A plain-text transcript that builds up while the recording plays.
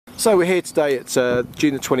So we're here today at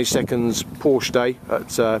June the 22nd's Porsche Day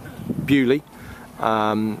at Beaulieu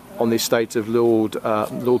on the estate of Lord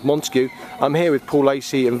Montague. I'm here with Paul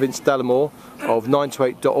Lacey and Vince Dallimore of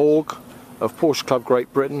 928.org, of Porsche Club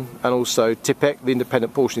Great Britain, and also TIPEC, the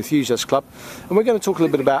Independent Porsche Enthusiast Club. And we're going to talk a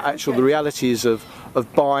little bit about the realities of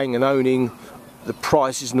buying and owning, the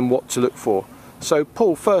prices and what to look for. So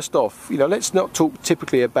Paul, first off, let's not talk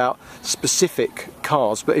typically about specific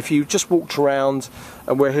cars, but if you just walked around,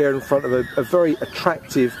 and we're here in front of a very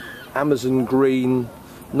attractive Amazon green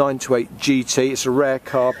 928 GT. It's a rare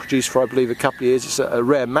car, produced for I believe a couple of years. It's a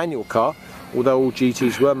rare manual car, although all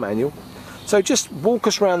GTs were manual. So just walk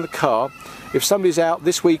us around the car. If somebody's out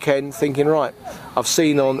this weekend thinking, right, I've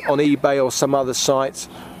seen on eBay or some other site,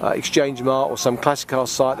 Exchange Mart or some classic car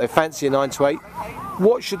site, they fancy a 928,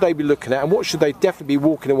 what should they be looking at, and what should they definitely be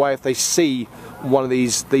walking away if they see one of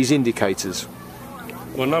these indicators?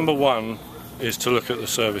 Well, number one is to look at the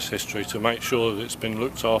service history to make sure that it's been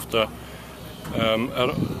looked after.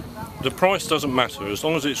 The price doesn't matter as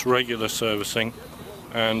long as it's regular servicing,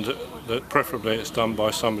 and that preferably it's done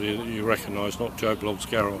by somebody that you recognise, not Joe Blogg's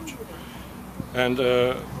garage. And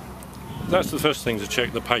that's the first thing to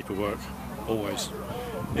check, the paperwork, always.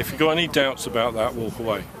 If you've got any doubts about that, walk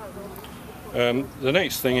away. The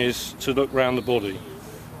next thing is to look round the body.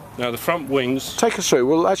 Now the front wings... Take us through,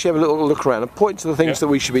 we'll actually have a little look around and point to the things that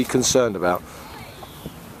we should be concerned about.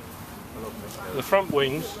 The front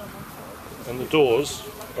wings and the doors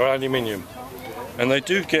are aluminium, and they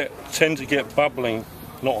tend to get bubbling,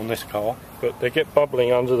 not on this car, but they get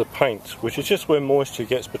bubbling under the paint, which is just where moisture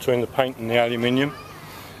gets between the paint and the aluminium,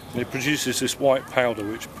 and it produces this white powder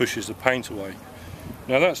which pushes the paint away.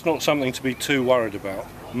 Now that's not something to be too worried about.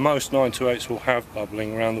 Most 928s will have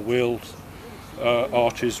bubbling around the wheels,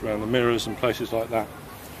 arches, around the mirrors and places like that.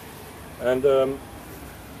 And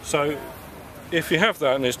so if you have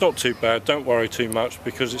that and it's not too bad, don't worry too much,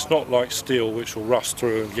 because it's not like steel which will rust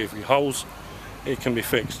through and give you holes. It can be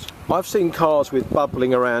fixed. I've seen cars with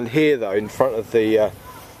bubbling around here though, in front of the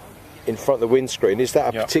windscreen. Is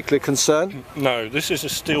that a particular concern? No, this is a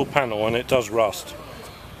steel panel and it does rust,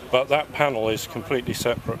 but that panel is completely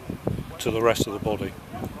separate to the rest of the body,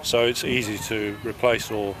 so it's easy to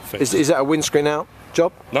replace or fix. Is that a windscreen out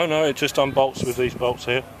job? No, it just unbolts with these bolts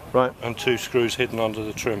here, right, and two screws hidden under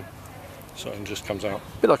the trim, so it just comes out.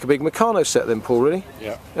 A bit like a big Meccano set then, Paul, really?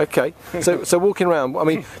 Yeah. Okay, so walking around, I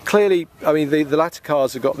mean, clearly, the latter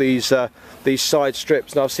cars have got these side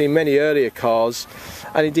strips, and I've seen many earlier cars,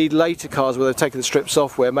 and indeed later cars where they've taken the strips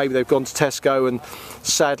off, where maybe they've gone to Tesco and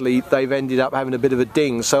sadly they've ended up having a bit of a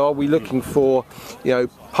ding. So are we looking for,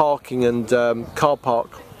 parking and car park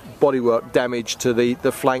bodywork damage to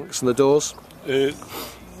the flanks and the doors?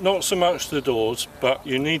 Not so much the doors, but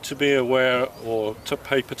you need to be aware or to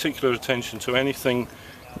pay particular attention to anything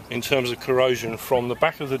in terms of corrosion from the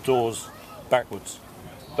back of the doors backwards.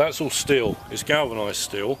 That's all steel, it's galvanised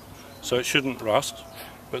steel, so it shouldn't rust,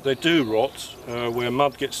 but they do rot where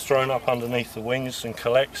mud gets thrown up underneath the wings and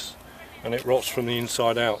collects, and it rots from the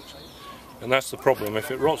inside out. And that's the problem. If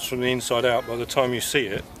it rots from the inside out, by the time you see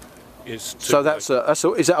it, it's too late.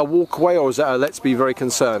 So is that a walk away, or is that a let's be very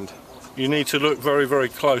concerned? You need to look very, very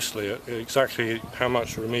closely at exactly how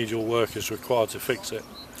much remedial work is required to fix it.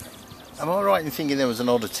 Am I right in thinking there was an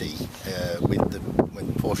oddity when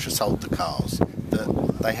Porsche sold the cars,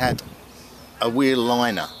 that they had a wheel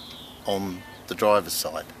liner on the driver's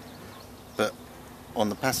side, but on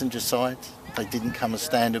the passenger side they didn't come as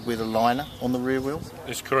standard with a liner on the rear wheel?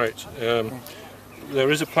 It's correct.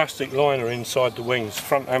 There is a plastic liner inside the wings,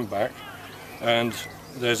 front and back, and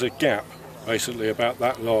there's a gap basically about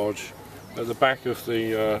that large at the back of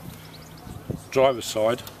the driver's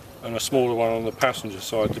side, and a smaller one on the passenger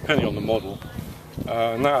side, depending on the model,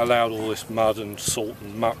 and that allowed all this mud and salt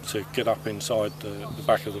and muck to get up inside the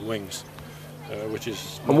back of the wings, which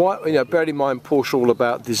is... And why, bearing in mind Porsche all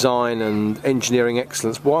about design and engineering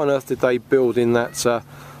excellence, why on earth did they build in that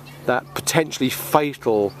potentially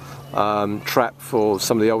fatal trap for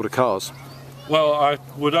some of the older cars? Well, I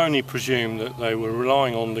would only presume that they were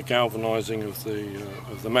relying on the galvanising of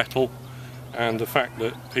the metal, and the fact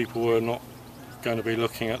that people were not going to be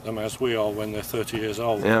looking at them as we are when they're 30 years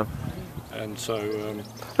old. Yeah. And so...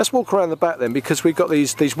 let's walk around the back then, because we've got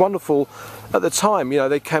these wonderful, at the time,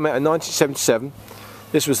 they came out in 1977.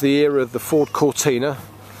 This was the era of the Ford Cortina,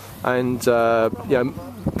 and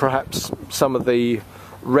perhaps some of the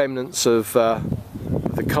remnants of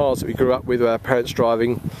the cars that we grew up with our parents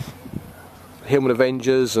driving. Hillman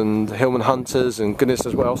Avengers and Hillman Hunters and goodness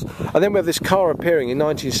knows what else. And then we have this car appearing in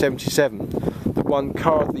 1977 that won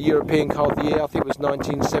the European Car of the Year, I think it was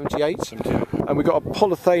 1978. And we got a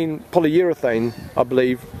polyurethane, I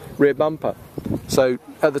believe, rear bumper. So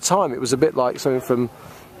at the time it was a bit like something from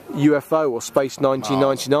UFO or Space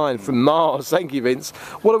 1999 from Mars. Thank you, Vince.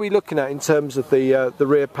 What are we looking at in terms of the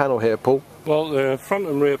rear panel here, Paul? Well, the front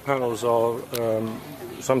and rear panels are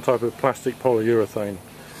some type of plastic polyurethane,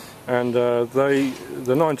 and the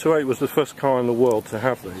 928 was the first car in the world to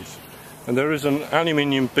have these. And there is an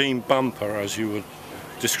aluminium beam bumper, as you would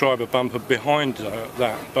describe a bumper, behind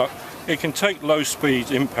that, but it can take low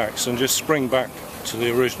speed impacts and just spring back to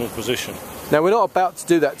the original position. Now, we're not about to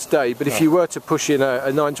do that today, but if you were to push in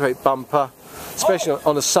a 928 bumper, especially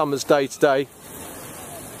on a summer's day today,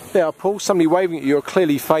 yeah, Paul, somebody waving at you are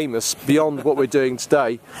clearly famous beyond what we're doing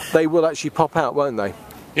today, they will actually pop out, won't they?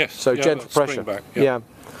 Yes. So yeah, gentle pressure. Back, yeah.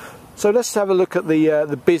 So let's have a look at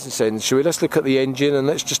the business end, shall we? Let's look at the engine and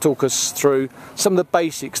let's just talk us through some of the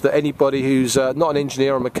basics that anybody who's not an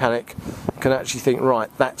engineer or mechanic can actually think, right,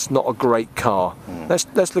 that's not a great car.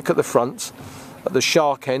 Let's look at the front, at the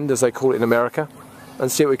shark end, as they call it in America,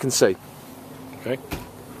 and see what we can see. Okay.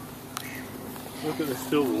 Look at this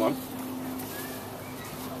silver one.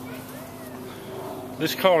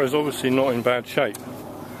 This car is obviously not in bad shape,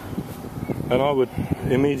 and I would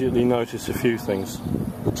immediately notice a few things.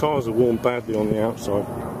 The tyres are worn badly on the outside.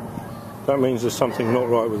 That means there's something not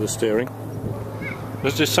right with the steering.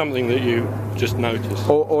 There's just something that you just notice.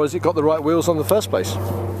 Or has it got the right wheels on the first place?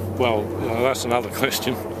 Well, that's another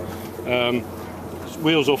question.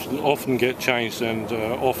 Wheels often get changed, and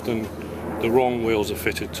often the wrong wheels are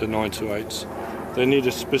fitted to 928s. They need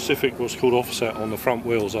a specific what's called offset on the front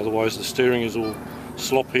wheels, otherwise the steering is all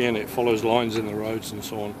sloppy and it follows lines in the roads and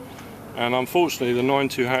so on. And unfortunately the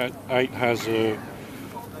 928 has a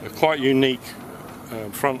quite unique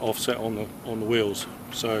front offset on the wheels.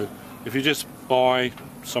 So if you just buy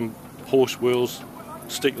some Porsche wheels,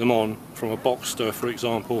 stick them on from a Boxster, for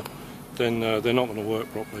example, then they're not going to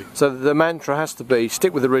work properly. So the mantra has to be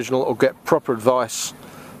stick with the original or get proper advice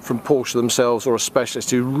from Porsche themselves or a specialist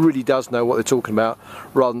who really does know what they're talking about,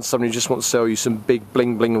 rather than somebody who just wants to sell you some big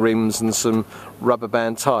bling bling rims and some rubber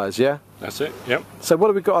band tyres, yeah? That's it, yep. So what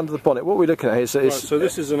have we got under the bonnet? What are we looking at here? So, right, so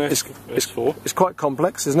this is an S4. It's quite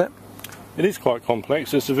complex, isn't it? It is quite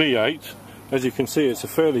complex. It's a V8. As you can see, it's a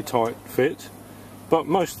fairly tight fit, but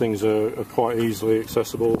most things are quite easily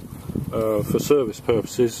accessible for service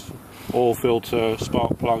purposes. Oil filter,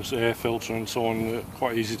 spark plugs, air filter and so on,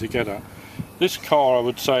 quite easy to get at. This car, I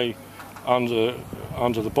would say, under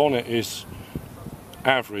the bonnet is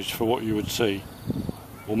average for what you would see,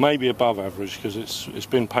 or maybe above average because it's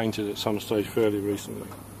been painted at some stage fairly recently.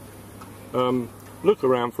 Look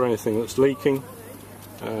around for anything that's leaking.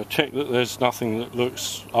 Check that there's nothing that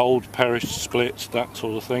looks old, perished, split, that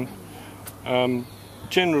sort of thing.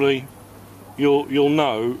 Generally, you'll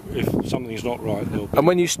know if something's not right. And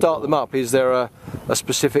when you start them up, is there a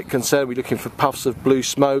specific concern? Are we looking for puffs of blue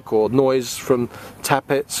smoke or noise from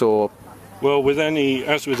tappets, or? Well,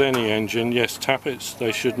 as with any engine, yes, tappets,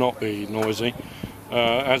 they should not be noisy.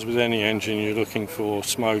 As with any engine, you're looking for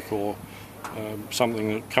smoke or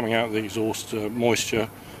something coming out of the exhaust, moisture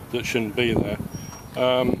that shouldn't be there.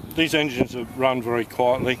 These engines are run very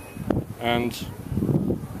quietly, and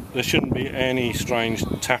there shouldn't be any strange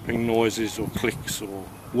tapping noises or clicks or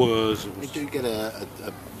whirs. You do get a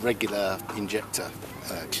regular injector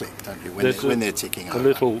click, don't you, when they're ticking over? A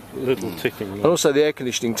little ticking. And also the air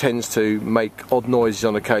conditioning tends to make odd noises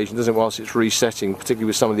on occasion, doesn't it, whilst it's resetting, particularly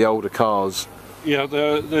with some of the older cars. Yeah,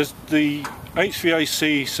 there's the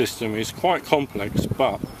HVAC system is quite complex,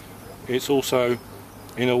 but it's also,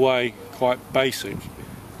 in a way, quite basic.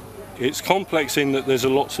 It's complex in that there's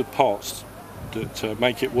lots of parts that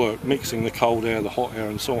make it work, mixing the cold air, the hot air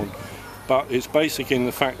and so on. But it's basic in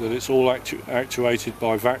the fact that it's all actuated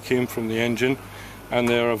by vacuum from the engine, and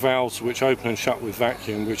there are valves which open and shut with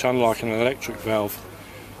vacuum, which, unlike an electric valve,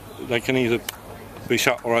 they can either be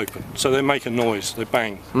shut or open. So they make a noise, they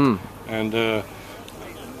bang. And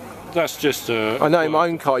that's just I know in my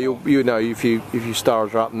own car, you know, if you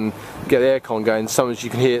start her up and get the aircon going, sometimes you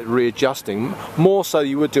can hear it readjusting more so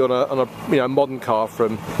you would do on a modern car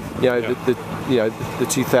from the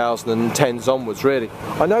 2010s onwards, really.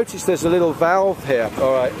 I noticed there's a little valve here,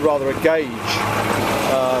 or rather a gauge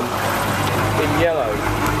in yellow.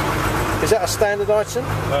 Is that a standard item?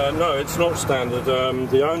 No, it's not standard.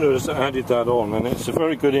 The owner has added that on, and it's a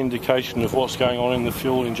very good indication of what's going on in the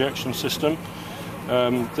fuel injection system.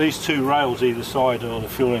 These two rails either side are the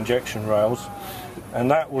fuel injection rails,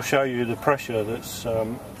 and that will show you the pressure that's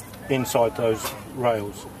inside those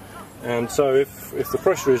rails. And so if the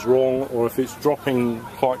pressure is wrong, or if it's dropping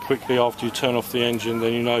quite quickly after you turn off the engine,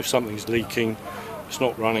 then you know something's leaking, it's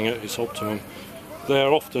not running at its optimum.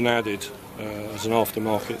 They're often added as an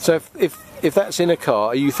aftermarket. So if if that's in a car,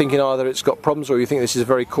 are you thinking either it's got problems or you think this is a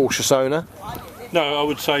very cautious owner? No, I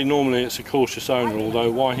would say normally it's a cautious owner,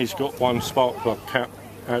 although why he's got one spark plug cap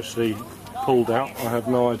actually pulled out, I have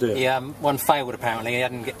no idea. Yeah, one failed apparently. He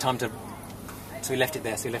hadn't get time to, so he left it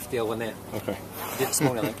there. So he left the old one there. Okay. He did this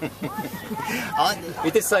morning, I think.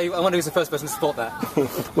 He did say, I wonder who's the first person to spot that.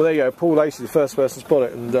 Well, there you go. Paul Lacey, the first person to spot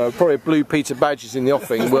it, and probably a blue Peter badges in the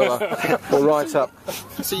offing will write up.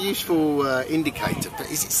 It's a useful indicator, but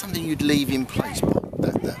is it something you'd leave in place, Paul,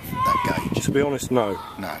 that gauge? To be honest, no.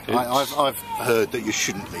 No, I've heard that you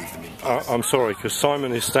shouldn't leave them in place. I'm sorry, because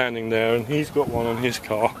Simon is standing there and he's got one on his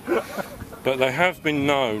car. But they have been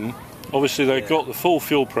known, obviously they've got the full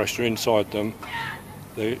fuel pressure inside them.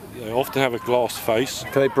 They often have a glass face.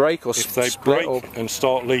 Can they break or if they split? break and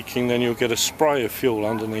start leaking, then you'll get a spray of fuel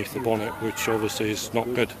underneath the bonnet, which obviously is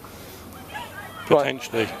not good.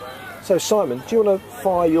 Potentially. Right. So Simon, do you want to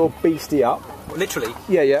fire your beastie up? Literally.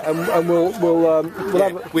 Yeah, and we'll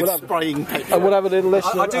have spraying petrol. and we'll have a little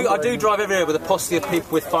listen. I do drive everywhere with a posse of people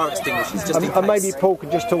with fire extinguishers, just in case. And maybe Paul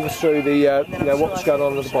can just talk us through the what's going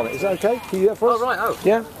on with the bonnet. Is that okay? Can you do that for us? Oh right. Oh.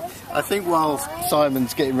 Yeah. I think while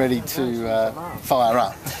Simon's getting ready to fire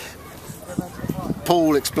up,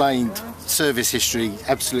 Paul explained service history,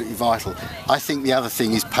 absolutely vital. I think the other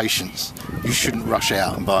thing is patience. You shouldn't rush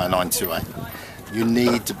out and buy a 928. You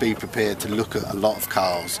need to be prepared to look at a lot of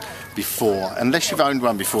cars before, unless you've owned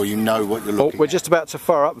one before, you know what you're looking We're just about to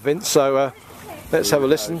fire up, Vince, so let's have a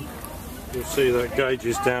listen. You'll see that gauge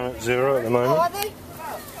is down at 0 at the moment.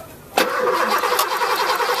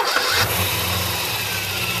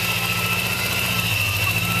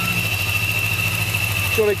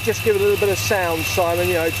 Do you want to just give it a little bit of sound, Simon?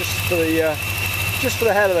 You know, just for the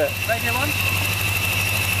hell of it. Radio one.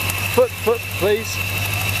 Foot, please.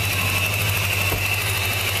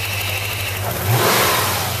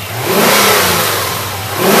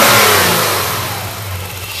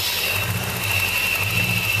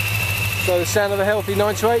 So the sound of a healthy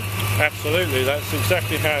 928? Absolutely, that's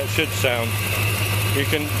exactly how it should sound. You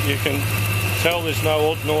can tell there's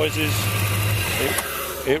no odd noises.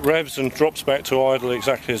 It revs and drops back to idle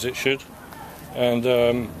exactly as it should,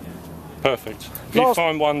 and perfect. If you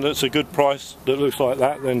find one that's a good price that looks like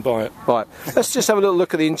that, then buy it. Right. Let's just have a little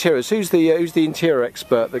look at the interiors. Who's the interior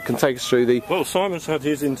expert that can take us through the? Well, Simon's had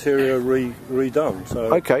his interior redone.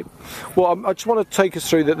 So. Okay. Well, I just want to take us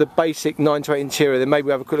through the basic 928 interior. Then maybe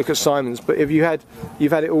we'll have a quick look at Simon's. But you've had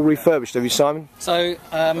it all refurbished, have you, Simon? So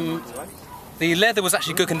the leather was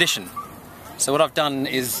actually good condition. So what I've done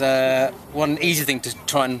is one easy thing to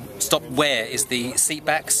try and stop wear is the seat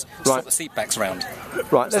backs. Swap the seat backs round.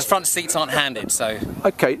 Right. The front seats aren't handed, so.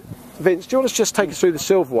 Okay, Vince, do you want to just take us through the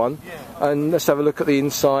silver one, and let's have a look at the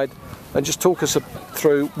inside, and just talk us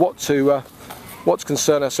through what to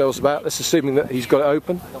concern ourselves about. Let's assuming that he's got it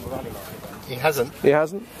open. He hasn't. He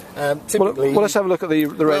hasn't. Typically, well, let's have a look at the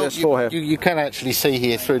red S4 here. You can actually see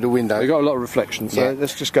here through the window. We've got a lot of reflection, so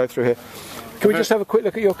let's just go through here. Can we just have a quick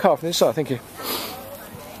look at your car from this side? Thank you.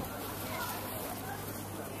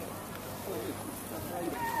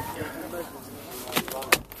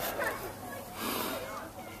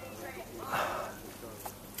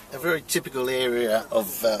 A very typical area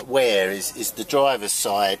of wear is the driver's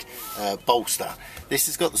side bolster. This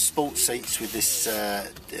has got the sports seats with this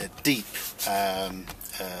deep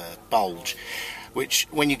bulge, which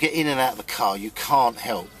when you get in and out of the car you can't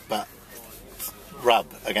help but rub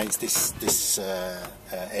against this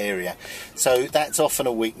area. So that's often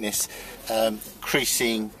a weakness.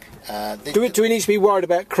 Creasing. Do we need to be worried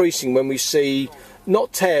about creasing when we see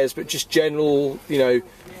not tears but just general,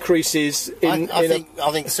 creases I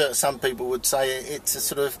think some people would say it's a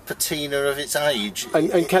sort of patina of its age.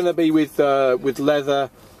 And can there be with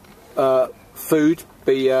leather food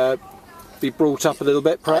be brought up a little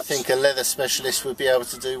bit, perhaps? I think a leather specialist would be able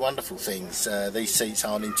to do wonderful things. These seats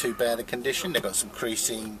aren't in too bad a condition. They've got some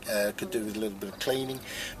creasing, could do with a little bit of cleaning,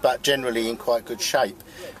 but generally in quite good shape.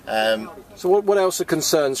 So what else are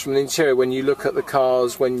concerns from the interior when you look at the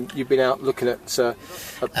cars, when you've been out looking at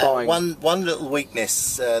buying? One little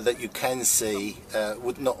weakness that you can see,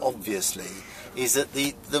 not obviously, is that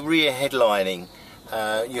the rear headlining,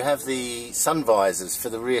 you have the sun visors for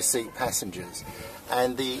the rear seat passengers,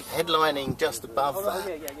 and the headlining just above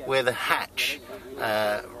that, where the hatch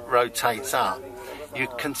rotates up, you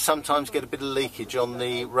can sometimes get a bit of leakage on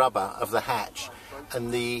the rubber of the hatch,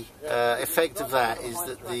 and the effect of that is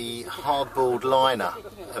that the hardboard liner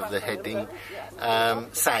of the heading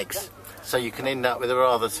sags, so you can end up with a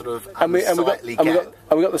rather sort of unsightly gap.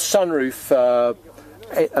 And we've got the sunroof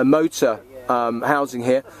motor housing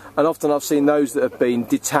here, and often I've seen those that have been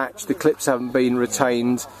detached, the clips haven't been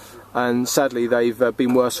retained, and sadly they've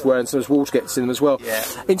been worse for wear, and sometimes water gets in them as well. Yeah.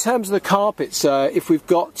 In terms of the carpets, if we've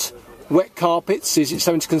got wet carpets, is it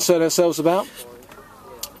something to concern ourselves about?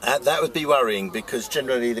 That would be worrying, because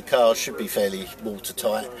generally the cars should be fairly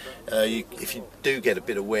watertight. If you do get a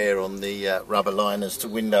bit of wear on the rubber liners to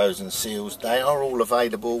windows and seals, they are all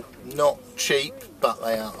available. Not cheap, but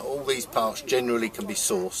they are. All these parts generally can be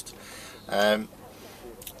sourced.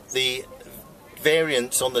 The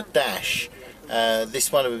variants on the dash,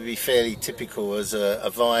 this one would be fairly typical as a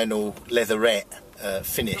vinyl leatherette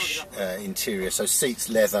finish interior. So seats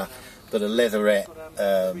leather, but a leatherette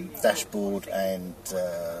dashboard and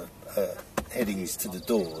headings to the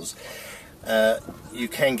doors. You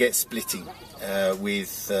can get splitting with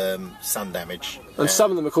sun damage, and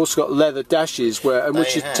some of them of course got leather dashes,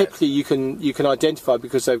 which is typically you can identify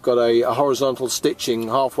because they've got a horizontal stitching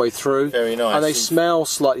halfway through. Very nice. And they smell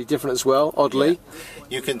slightly different as well, oddly. Yeah.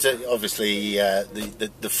 You can obviously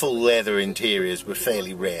the full leather interiors were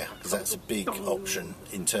fairly rare, because that's a big option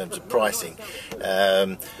in terms of pricing.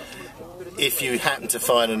 If you happen to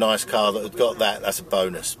find a nice car that had got that, that's a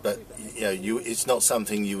bonus. But it's not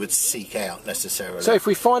something you would seek out necessarily. So if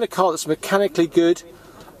we find a car that's mechanically good,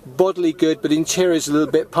 bodily good, but interior is a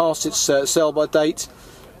little bit past its sell-by date,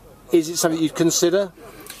 is it something you'd consider?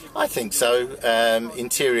 I think so.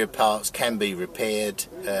 Interior parts can be repaired.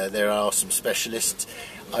 There are some specialists.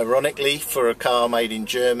 Ironically, for a car made in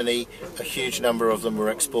Germany, a huge number of them were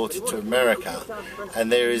exported to America, and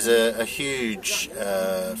there is a huge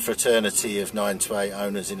fraternity of 9 to 8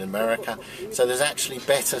 owners in America. So there's actually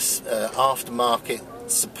better aftermarket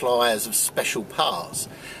suppliers of special parts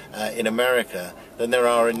in America than there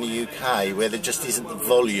are in the UK, where there just isn't the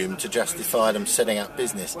volume to justify them setting up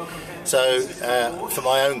business. So for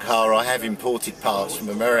my own car, I have imported parts from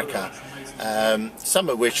America, some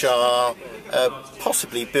of which are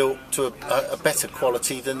possibly built to a better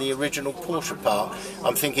quality than the original Porsche part.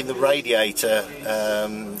 I'm thinking the radiator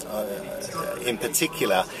in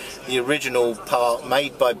particular. The original part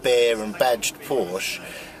made by Bear and badged Porsche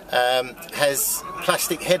has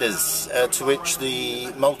plastic headers to which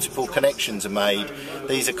the multiple connections are made.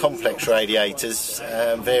 These are complex radiators,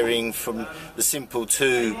 varying from the simple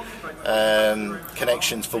 2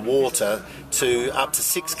 connections for water to up to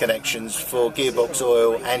 6 connections for gearbox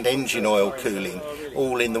oil and engine oil cooling,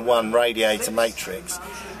 all in the one radiator matrix.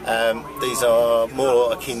 These are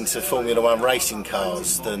more akin to Formula 1 racing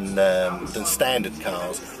cars than standard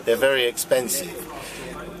cars. They're very expensive.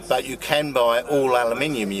 But you can buy all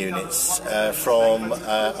aluminium units from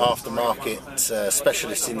aftermarket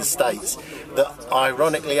specialists in the States that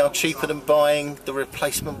ironically are cheaper than buying the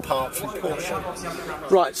replacement part from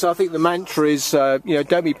Porsche. Right, so I think the mantra is,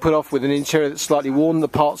 don't be put off with an interior that's slightly worn. The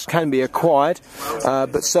parts can be acquired,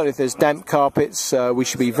 but certainly if there's damp carpets, we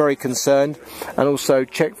should be very concerned, and also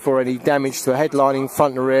check for any damage to the headlining,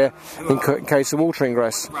 front and rear, in case of water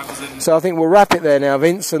ingress. So I think we'll wrap it there now,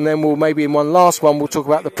 Vince, and then we'll maybe in one last one we'll talk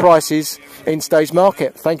about the prices in today's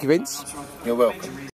market. Thank you, Vince. You're welcome.